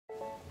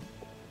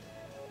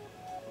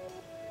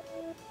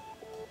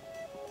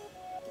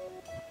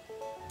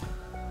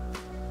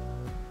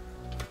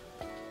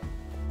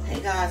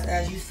guys,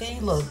 as you see,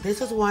 look,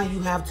 this is why you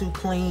have to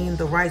clean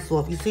the rice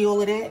off. You see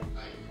all of that?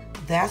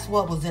 That's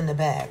what was in the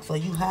bag. So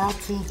you have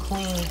to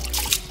clean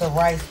the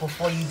rice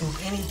before you do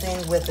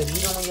anything with it.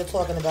 Even when you're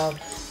talking about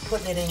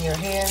putting it in your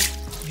hair,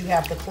 you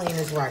have to clean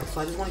this rice.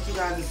 So I just want you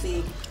guys to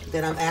see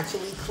that I'm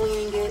actually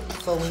cleaning it.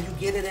 So when you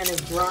get it and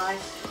it's dry,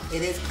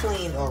 it is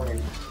cleaned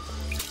already.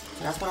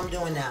 So that's what I'm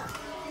doing now.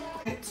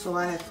 So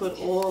I have put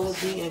all of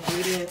the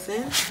ingredients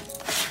in,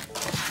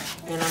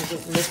 and I'm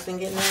just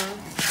mixing it now.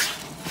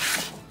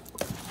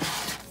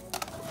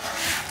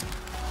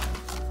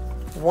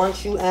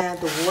 Once you add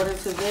the water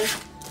to this,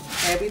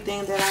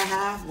 everything that I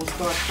have will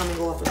start coming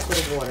off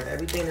into the water.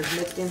 Everything that's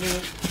mixed in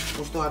here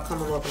will start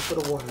coming off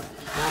into the water.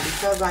 Now,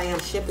 because I am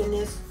shipping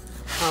this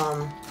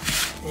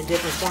in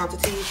different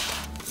quantities,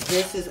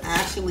 this is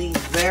actually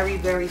very,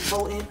 very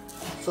potent.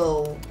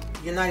 So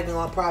you're not even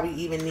gonna probably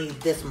even need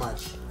this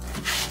much.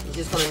 You're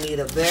just gonna need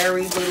a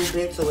very little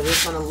bit, so it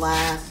is gonna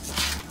last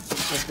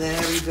a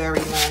very, very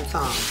long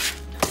time.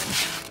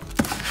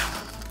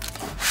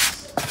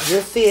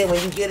 You'll see it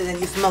when you get it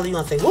and you smell it,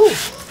 you're gonna say, woo,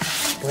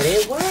 but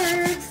it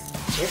works.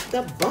 It's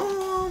the bomb.